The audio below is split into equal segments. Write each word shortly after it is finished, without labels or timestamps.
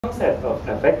concept of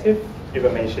effective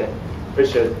information. We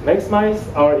should maximize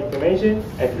our information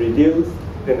and reduce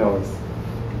the noise.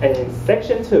 And in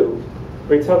section 2,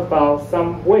 we talk about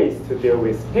some ways to deal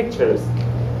with pictures.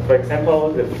 For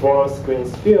example, the full screen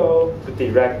fill to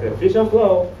direct the visual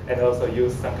flow, and also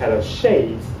use some kind of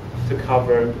shades to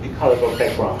cover the colorful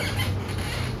background.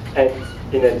 And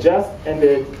in the just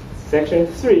ended section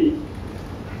 3,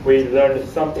 we learned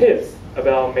some tips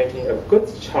about making a good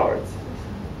chart.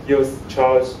 Use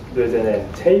charts written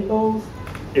in tables,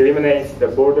 eliminate the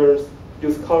borders,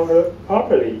 use color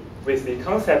properly with the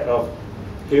concept of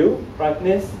hue,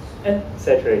 brightness, and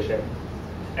saturation.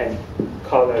 And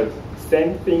colored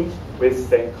same thing with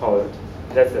same colored.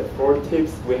 That's the 4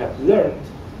 tips we have learned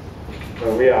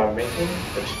when we are making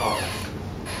a chart.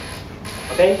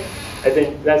 Okay, I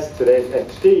think that's today's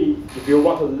SGD. If you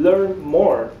want to learn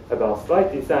more about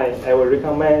slide design, I will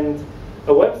recommend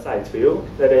a website to you.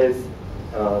 That is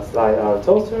Slide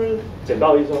Toaster, 简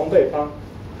报艺术烘焙坊.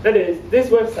 That is, this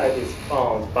website is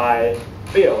found by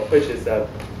Bill, which is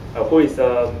who is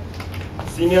a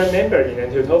senior member in the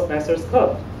NTU Toastmasters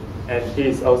Club, and he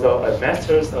is also a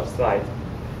Masters of Slide.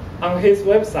 On his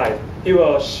website, he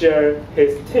will share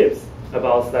his tips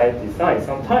about slide design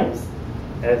sometimes,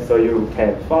 and so you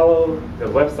can follow the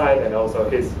website and also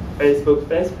his Facebook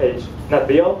fans page. Not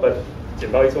Bill, but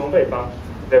简报艺术烘焙坊.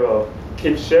 They will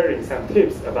keep sharing some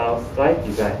tips about slide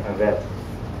design on that.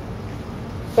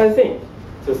 So I think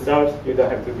to start, you don't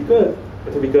have to be good,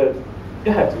 but to be good,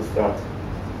 you have to start.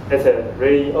 That's a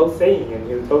really old saying in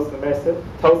the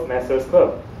Toastmasters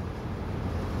Club.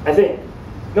 I think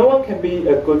no one can be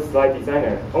a good slide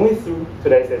designer only through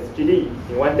today's SGD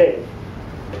in one day.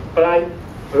 But I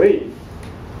believe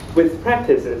with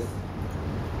practices,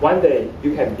 one day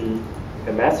you can be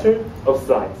the master of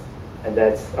slides. And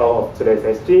that's all of today's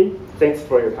SGD. Thanks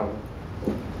for your comment.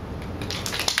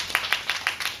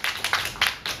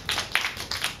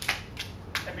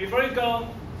 And before you go,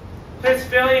 please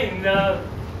fill in the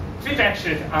feedback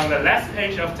sheet on the last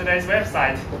page of today's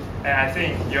website. And I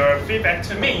think your feedback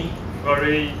to me will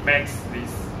really make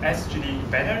this SGD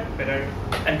better,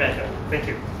 and better. Thank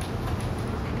you.